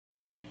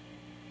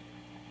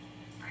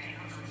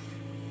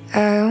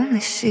only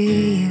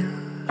see you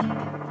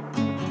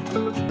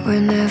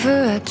whenever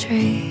I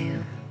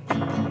dream.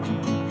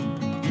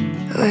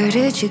 Where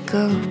did you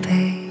go,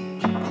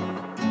 babe?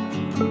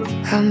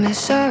 I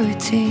miss our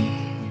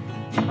routine.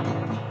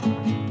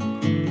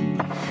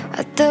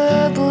 I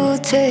double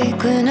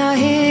take when I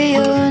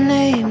hear your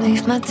name.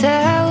 Leave my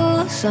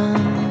towels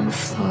on the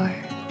floor.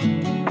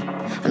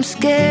 I'm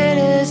scared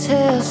as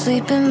hell,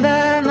 sleeping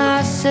by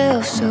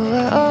myself, so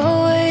I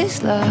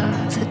always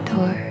lock the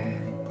door.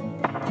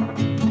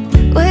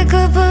 Wake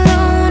up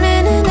alone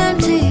in an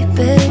empty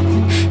bed.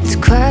 It's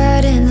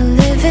quiet in the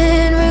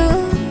living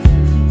room.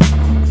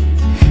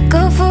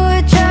 Go for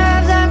a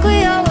drive like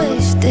we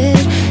always did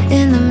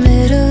in the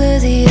middle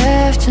of the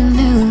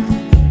afternoon.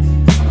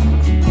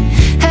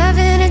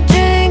 Having a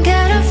drink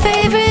at our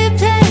favorite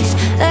place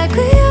like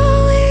we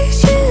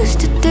always used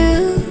to do.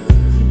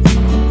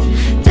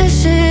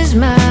 This is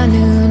my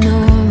new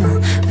normal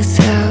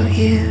without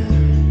you.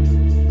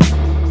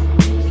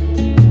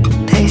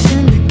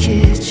 Pacing the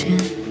kitchen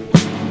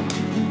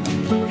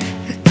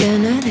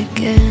again and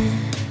again.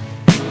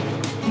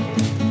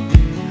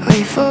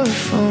 Wait for a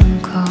phone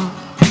call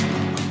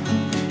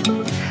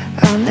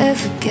I'll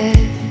never get.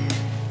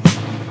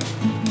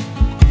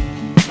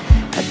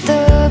 I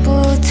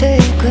double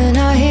take when